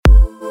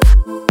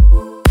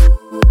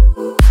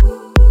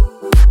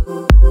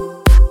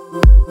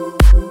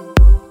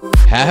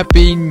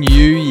Happy New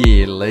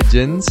Year,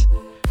 legends.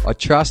 I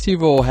trust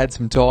you've all had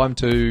some time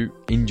to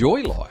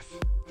enjoy life.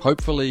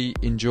 Hopefully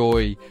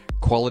enjoy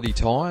quality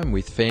time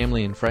with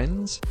family and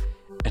friends.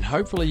 And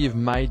hopefully you've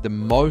made the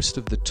most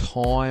of the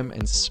time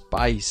and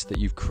space that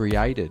you've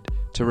created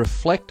to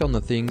reflect on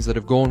the things that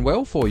have gone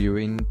well for you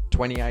in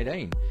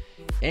 2018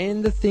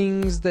 and the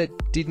things that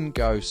didn't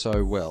go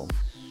so well.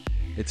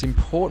 It's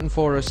important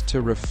for us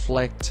to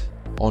reflect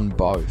on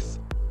both.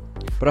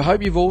 But I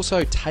hope you've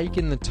also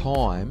taken the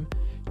time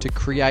to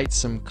create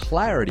some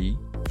clarity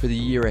for the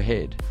year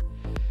ahead.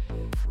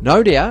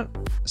 No doubt,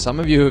 some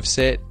of you have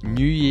set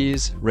New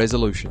Year's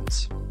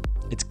resolutions.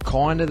 It's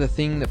kind of the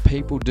thing that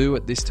people do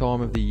at this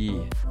time of the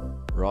year,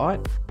 right?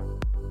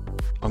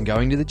 I'm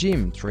going to the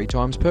gym 3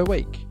 times per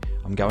week.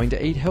 I'm going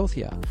to eat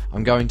healthier.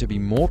 I'm going to be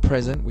more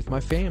present with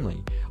my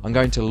family. I'm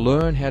going to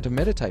learn how to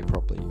meditate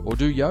properly, or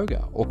do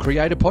yoga, or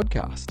create a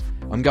podcast.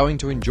 I'm going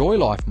to enjoy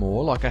life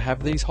more like I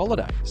have these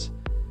holidays.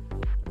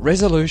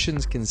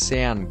 Resolutions can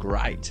sound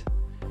great,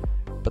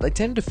 but they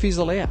tend to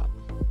fizzle out.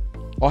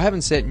 I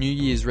haven't set New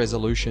Year's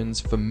resolutions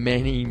for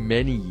many,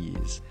 many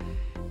years.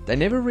 They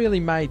never really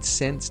made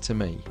sense to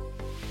me.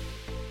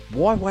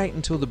 Why wait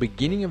until the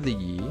beginning of the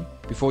year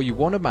before you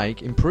want to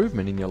make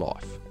improvement in your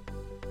life?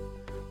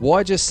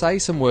 Why just say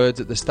some words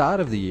at the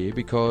start of the year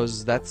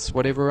because that's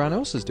what everyone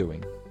else is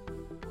doing?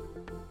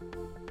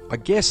 I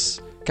guess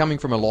coming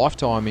from a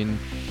lifetime in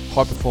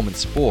high performance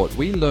sport,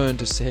 we learn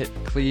to set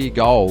clear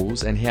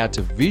goals and how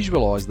to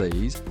visualize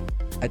these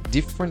at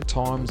different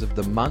times of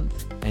the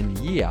month and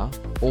year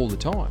all the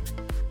time.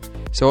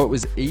 So it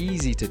was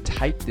easy to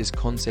take this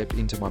concept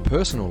into my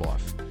personal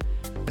life,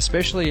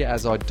 especially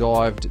as I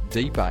dived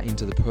deeper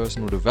into the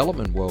personal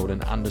development world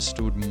and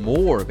understood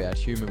more about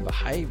human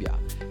behavior,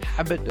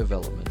 habit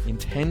development,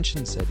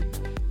 intention setting,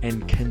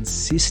 and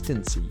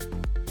consistency.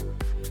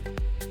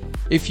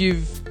 If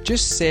you've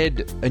just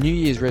said a New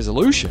Year's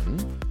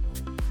resolution,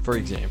 for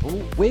example,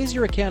 where's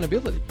your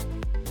accountability?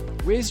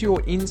 Where's your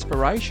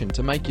inspiration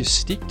to make you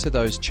stick to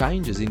those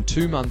changes in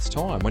 2 months'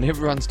 time when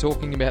everyone's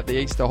talking about the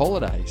Easter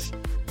holidays?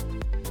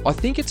 I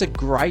think it's a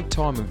great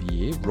time of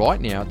year,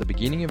 right now at the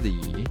beginning of the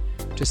year,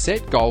 to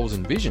set goals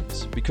and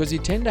visions because you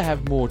tend to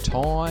have more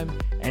time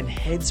and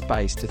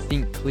headspace to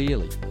think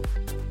clearly.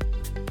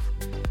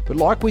 But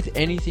like with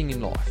anything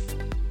in life,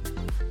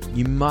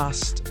 you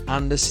must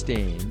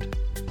understand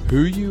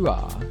who you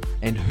are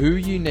and who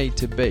you need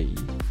to be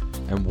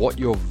and what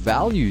your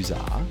values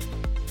are.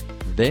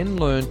 Then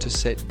learn to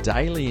set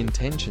daily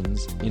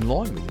intentions in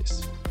line with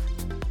this.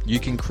 You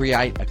can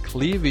create a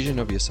clear vision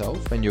of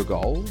yourself and your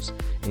goals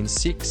in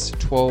 6,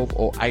 12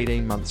 or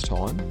 18 months'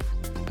 time,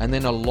 and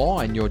then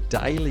align your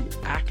daily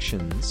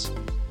actions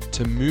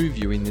to move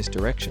you in this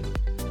direction.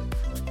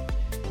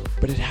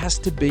 But it has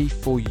to be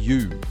for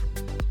you.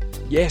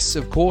 Yes,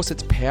 of course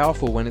it's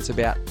powerful when it's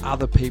about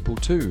other people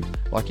too,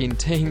 like in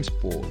team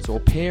sports or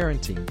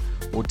parenting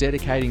or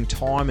dedicating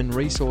time and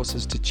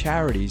resources to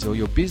charities or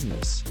your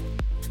business.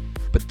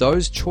 But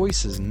those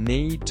choices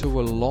need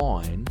to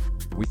align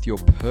with your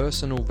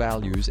personal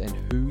values and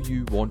who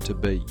you want to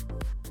be.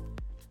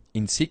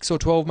 In 6 or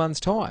 12 months'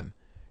 time,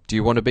 do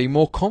you want to be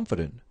more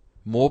confident,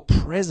 more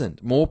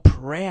present, more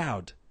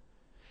proud?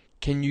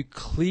 Can you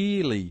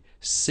clearly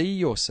see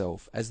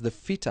yourself as the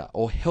fitter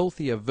or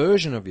healthier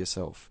version of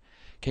yourself?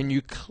 Can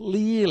you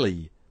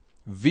clearly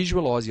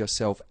visualize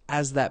yourself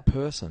as that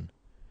person?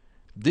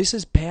 This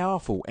is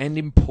powerful and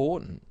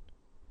important.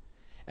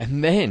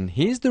 And then,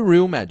 here's the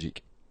real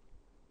magic.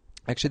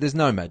 Actually, there's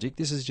no magic.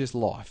 This is just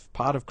life,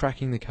 part of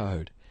cracking the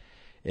code.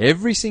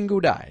 Every single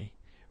day,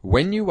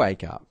 when you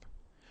wake up,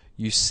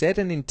 you set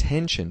an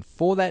intention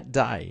for that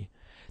day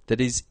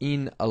that is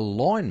in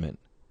alignment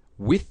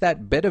with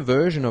that better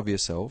version of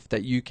yourself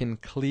that you can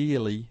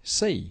clearly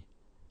see.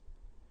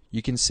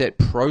 You can set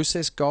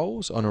process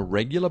goals on a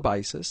regular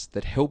basis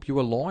that help you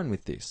align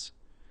with this.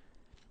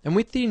 And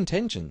with the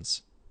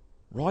intentions,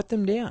 write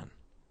them down.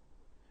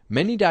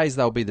 Many days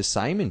they'll be the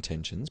same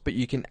intentions, but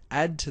you can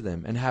add to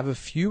them and have a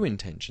few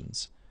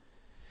intentions.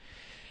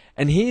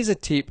 And here's a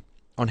tip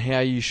on how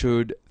you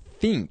should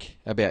think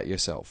about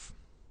yourself.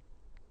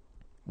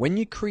 When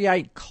you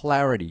create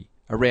clarity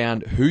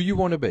around who you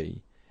want to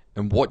be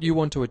and what you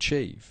want to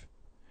achieve,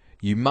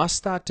 you must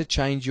start to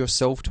change your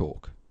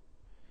self-talk.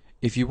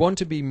 If you want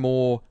to be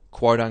more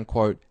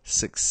quote-unquote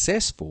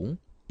successful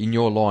in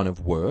your line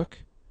of work,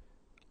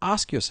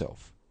 ask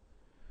yourself,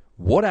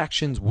 what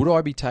actions would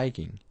I be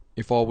taking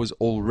if I was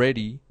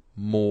already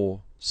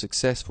more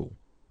successful?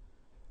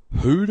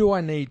 Who do I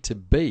need to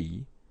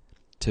be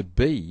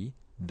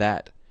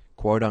that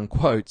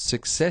quote-unquote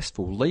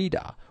successful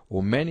leader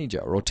or manager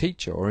or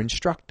teacher or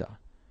instructor?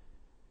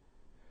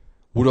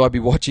 Would I be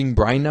watching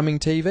brain-numbing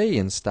TV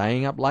and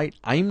staying up late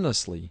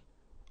aimlessly?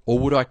 Or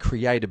would I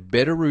create a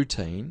better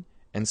routine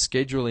and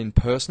schedule in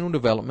personal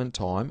development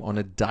time on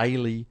a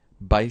daily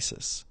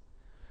basis?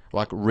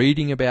 Like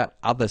reading about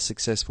other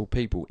successful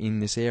people in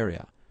this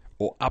area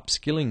or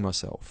upskilling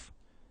myself.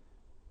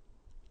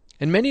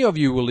 And many of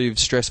you will live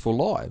stressful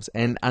lives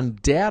and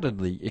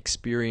undoubtedly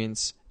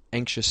experience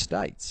anxious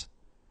states.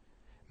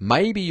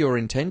 Maybe your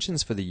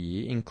intentions for the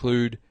year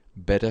include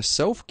better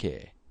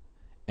self-care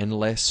and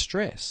less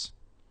stress.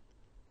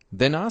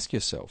 Then ask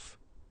yourself,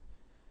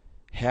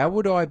 how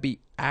would I be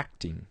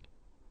acting?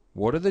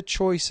 What are the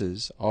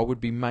choices I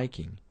would be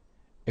making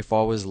if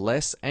I was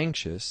less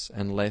anxious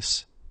and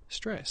less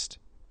stressed?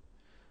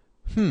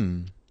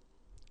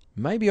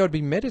 Maybe I'd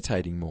be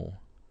meditating more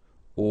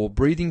or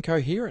breathing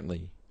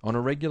coherently on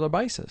a regular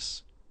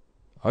basis.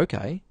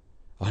 Okay,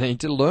 I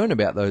need to learn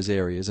about those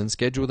areas and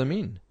schedule them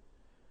in.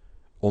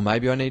 Or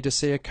maybe I need to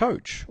see a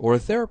coach or a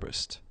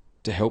therapist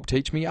to help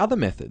teach me other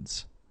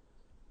methods.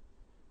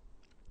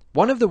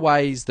 One of the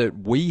ways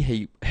that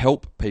we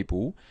help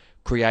people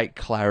create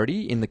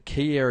clarity in the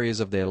key areas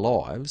of their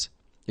lives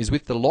is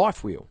with the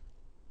Life Wheel.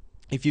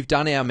 If you've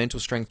done our mental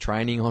strength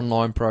training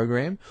online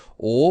program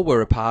or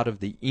were a part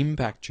of the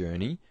Impact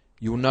Journey,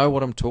 you'll know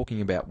what I'm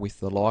talking about with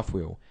the Life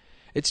Wheel.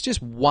 It's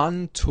just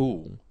one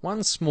tool,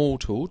 one small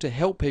tool to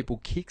help people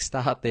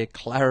kickstart their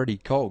clarity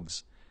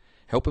cogs,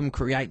 help them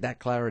create that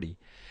clarity.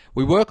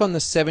 We work on the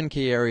 7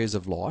 key areas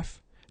of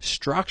life,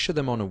 structure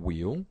them on a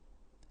wheel,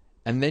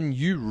 and then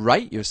you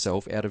rate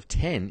yourself out of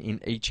 10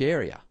 in each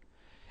area.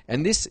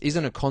 And this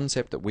isn't a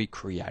concept that we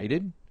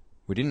created.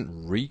 We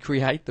didn't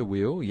recreate the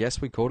wheel.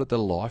 Yes, we called it the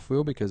Life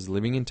Wheel because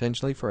living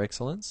intentionally for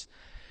excellence.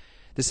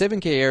 The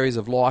 7 key areas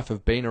of life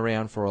have been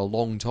around for a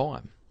long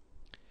time.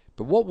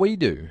 But what we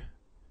do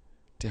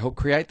to help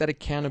create that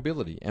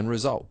accountability and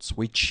results,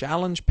 we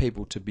challenge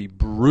people to be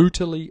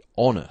brutally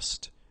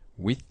honest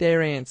with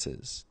their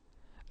answers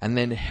and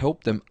then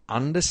help them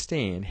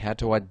understand how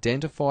to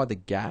identify the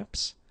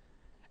gaps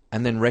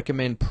and then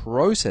recommend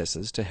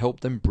processes to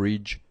help them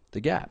bridge the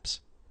gaps.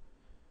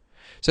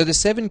 So the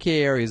 7 key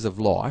areas of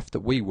life that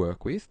we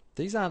work with,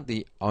 these aren't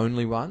the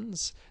only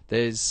ones.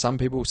 There's some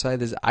people say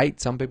there's 8,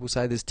 some people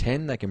say there's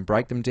 10. They can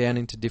break them down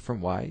into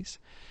different ways.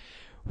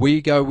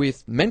 We go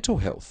with mental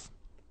health,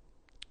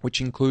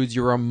 which includes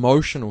your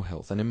emotional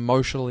health and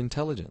emotional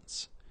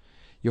intelligence,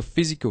 your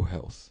physical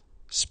health,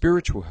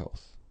 spiritual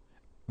health,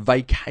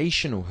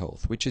 vacational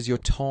health, which is your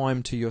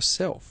time to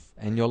yourself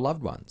and your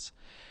loved ones,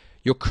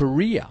 your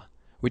career,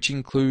 which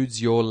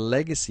includes your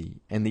legacy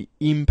and the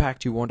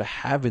impact you want to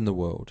have in the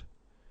world.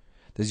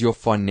 There's your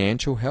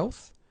financial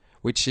health,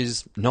 which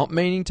is not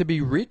meaning to be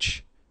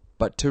rich,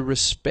 but to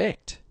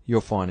respect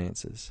your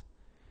finances.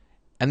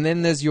 And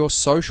then there's your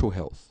social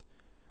health,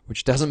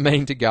 which doesn't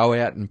mean to go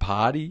out and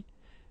party,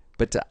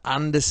 but to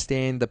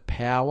understand the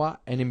power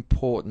and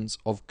importance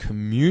of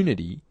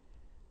community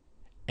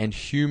and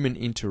human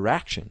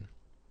interaction,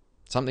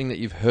 something that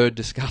you've heard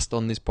discussed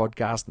on this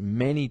podcast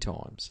many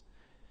times.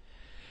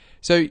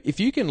 So if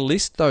you can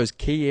list those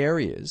key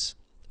areas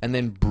and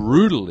then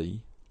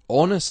brutally,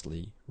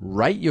 honestly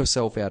rate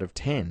yourself out of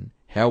 10,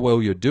 how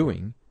well you're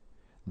doing,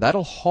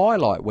 that'll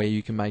highlight where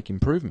you can make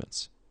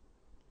improvements.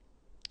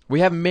 We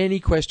have many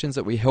questions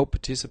that we help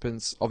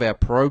participants of our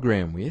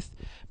program with,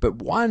 but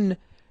one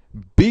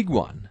big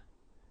one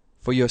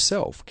for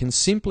yourself can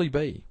simply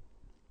be,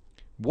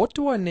 what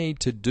do I need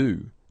to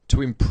do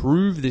to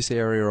improve this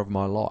area of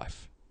my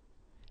life?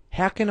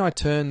 How can I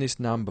turn this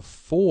number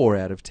 4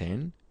 out of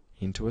 10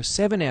 into a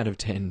 7 out of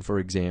 10, for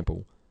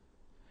example?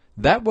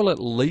 That will at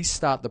least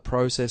start the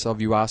process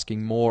of you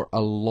asking more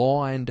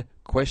aligned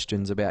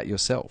questions about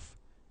yourself.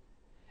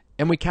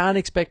 And we can't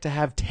expect to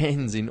have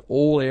 10s in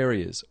all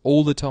areas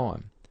all the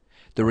time.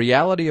 The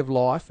reality of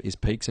life is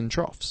peaks and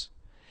troughs.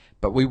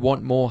 But we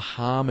want more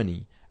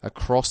harmony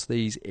across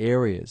these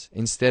areas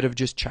instead of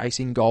just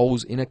chasing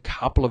goals in a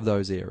couple of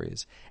those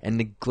areas and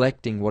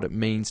neglecting what it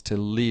means to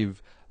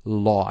live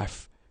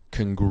life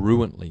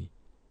congruently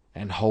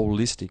and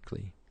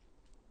holistically.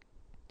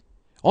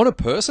 On a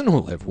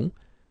personal level,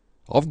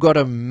 I've got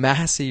a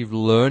massive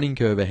learning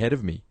curve ahead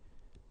of me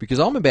because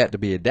I'm about to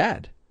be a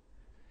dad.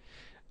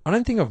 I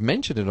don't think I've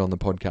mentioned it on the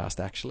podcast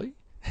actually,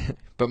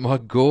 but my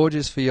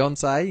gorgeous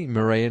fiancée,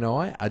 Marie, and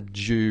I are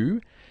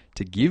due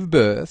to give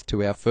birth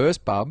to our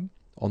first bub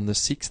on the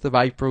 6th of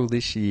April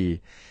this year.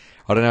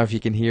 I don't know if you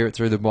can hear it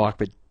through the mic,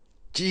 but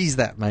geez,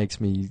 that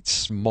makes me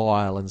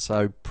smile and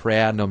so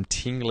proud, and I'm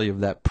tingly of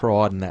that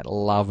pride and that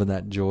love and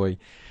that joy.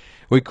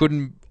 We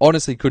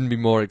honestly couldn't be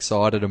more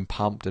excited and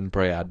pumped and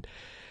proud.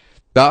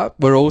 But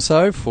we're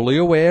also fully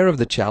aware of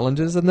the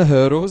challenges and the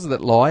hurdles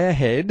that lie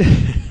ahead.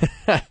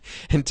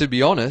 And to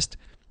be honest,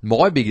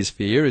 my biggest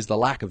fear is the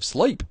lack of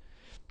sleep,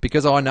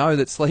 because I know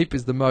that sleep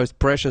is the most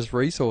precious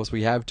resource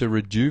we have to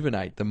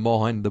rejuvenate the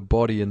mind, the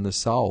body, and the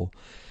soul.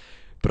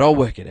 But I'll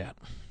work it out.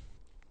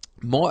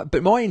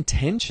 My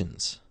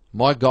intentions,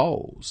 my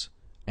goals,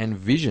 and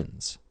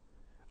visions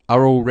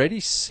are already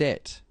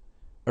set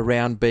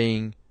around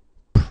being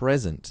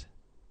present.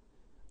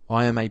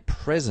 I am a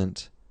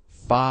present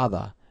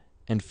father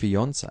and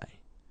fiance.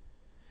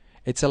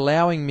 It's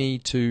allowing me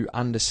to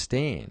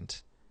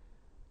understand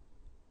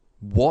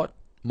what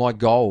my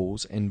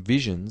goals and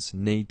visions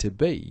need to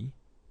be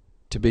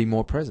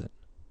more present.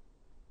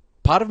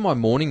 Part of my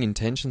morning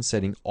intention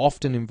setting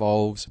often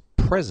involves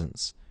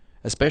presence,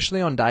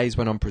 especially on days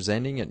when I'm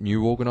presenting at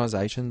new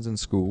organisations and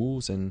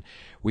schools and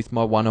with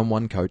my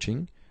one-on-one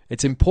coaching.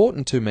 It's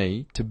important to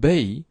me to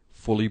be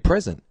fully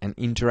present and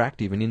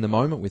interactive and in the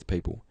moment with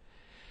people.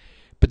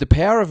 But the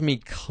power of me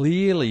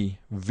clearly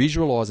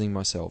visualizing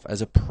myself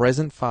as a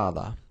present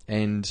father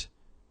and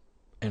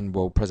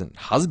present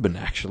husband,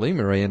 actually.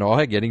 Marie and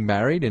I are getting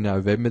married in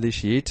November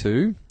this year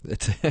too.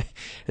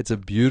 It's a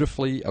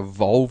beautifully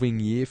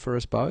evolving year for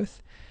us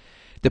both.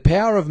 The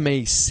power of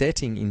me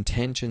setting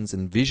intentions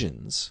and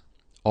visions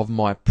of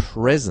my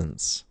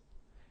presence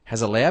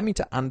has allowed me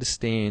to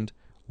understand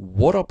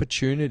what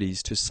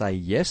opportunities to say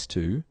yes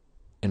to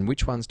and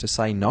which ones to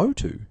say no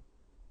to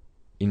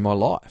in my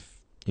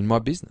life, in my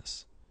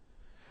business.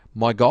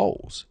 My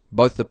goals,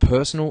 both the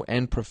personal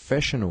and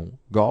professional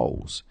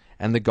goals,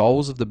 and the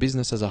goals of the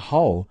business as a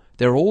whole,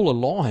 they're all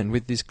aligned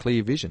with this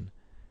clear vision.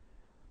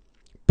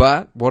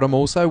 But what I'm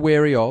also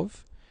wary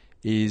of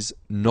is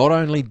not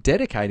only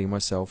dedicating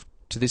myself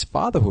to this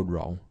fatherhood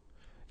role.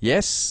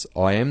 Yes,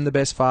 I am the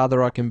best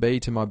father I can be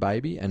to my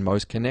baby and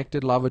most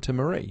connected lover to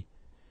Marie.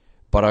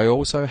 But I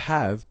also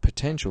have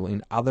potential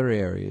in other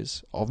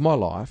areas of my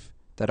life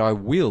that I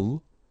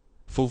will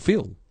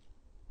fulfill.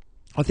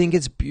 I think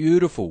it's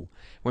beautiful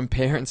when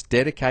parents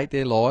dedicate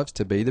their lives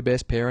to be the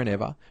best parent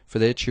ever for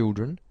their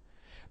children,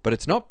 but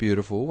it's not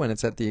beautiful when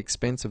it's at the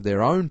expense of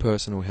their own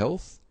personal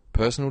health,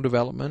 personal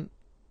development,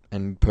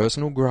 and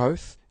personal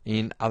growth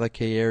in other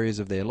key areas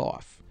of their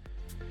life.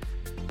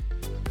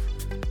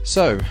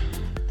 So,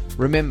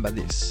 remember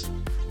this.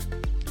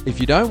 If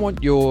you don't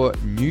want your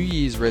New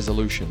Year's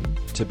resolution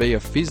to be a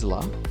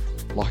fizzler,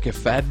 like a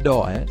fad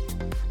diet,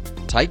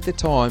 take the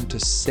time to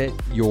set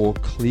your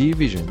clear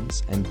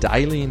visions and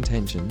daily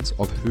intentions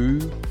of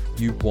who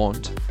you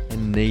want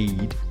and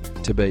need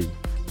to be.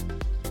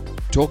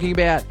 Talking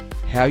about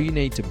how you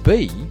need to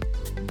be,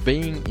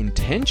 being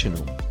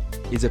intentional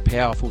is a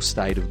powerful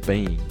state of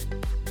being.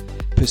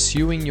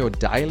 Pursuing your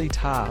daily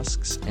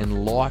tasks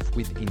and life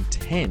with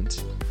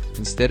intent,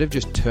 instead of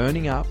just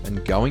turning up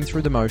and going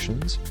through the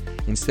motions,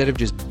 instead of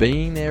just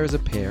being there as a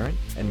parent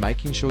and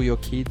making sure your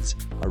kids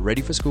are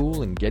ready for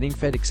school and getting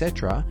fed,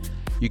 etc.,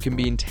 you can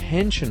be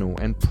intentional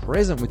and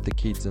present with the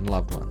kids and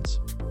loved ones.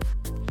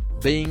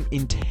 Being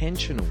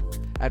intentional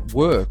at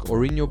work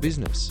or in your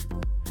business.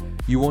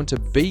 You want to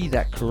be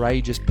that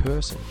courageous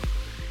person.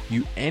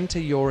 You enter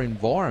your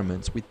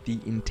environments with the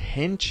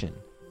intention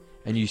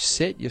and you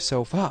set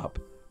yourself up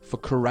for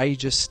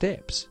courageous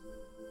steps.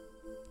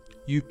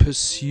 You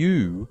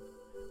pursue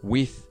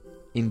with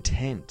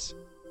intent.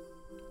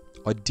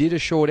 I did a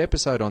short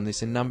episode on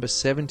this in number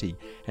 70,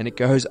 and it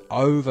goes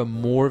over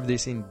more of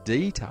this in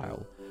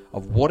detail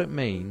of what it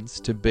means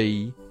to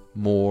be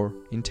more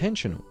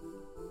intentional.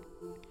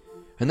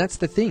 And that's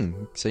the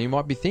thing. So you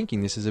might be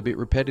thinking this is a bit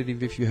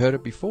repetitive if you heard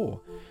it before,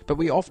 but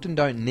we often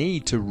don't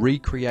need to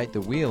recreate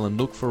the wheel and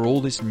look for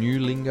all this new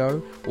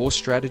lingo or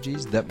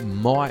strategies that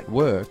might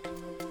work.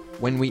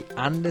 When we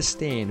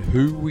understand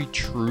who we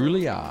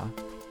truly are,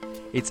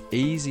 it's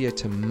easier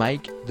to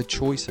make the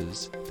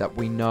choices that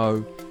we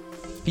know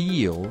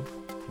feel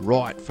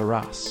right for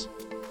us,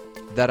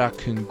 that are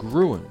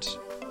congruent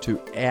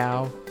to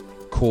our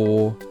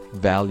core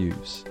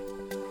values.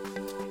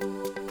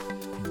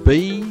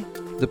 Be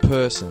the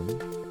person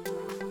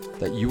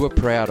that you are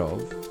proud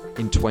of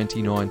in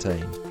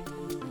 2019.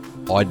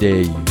 I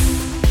dare you.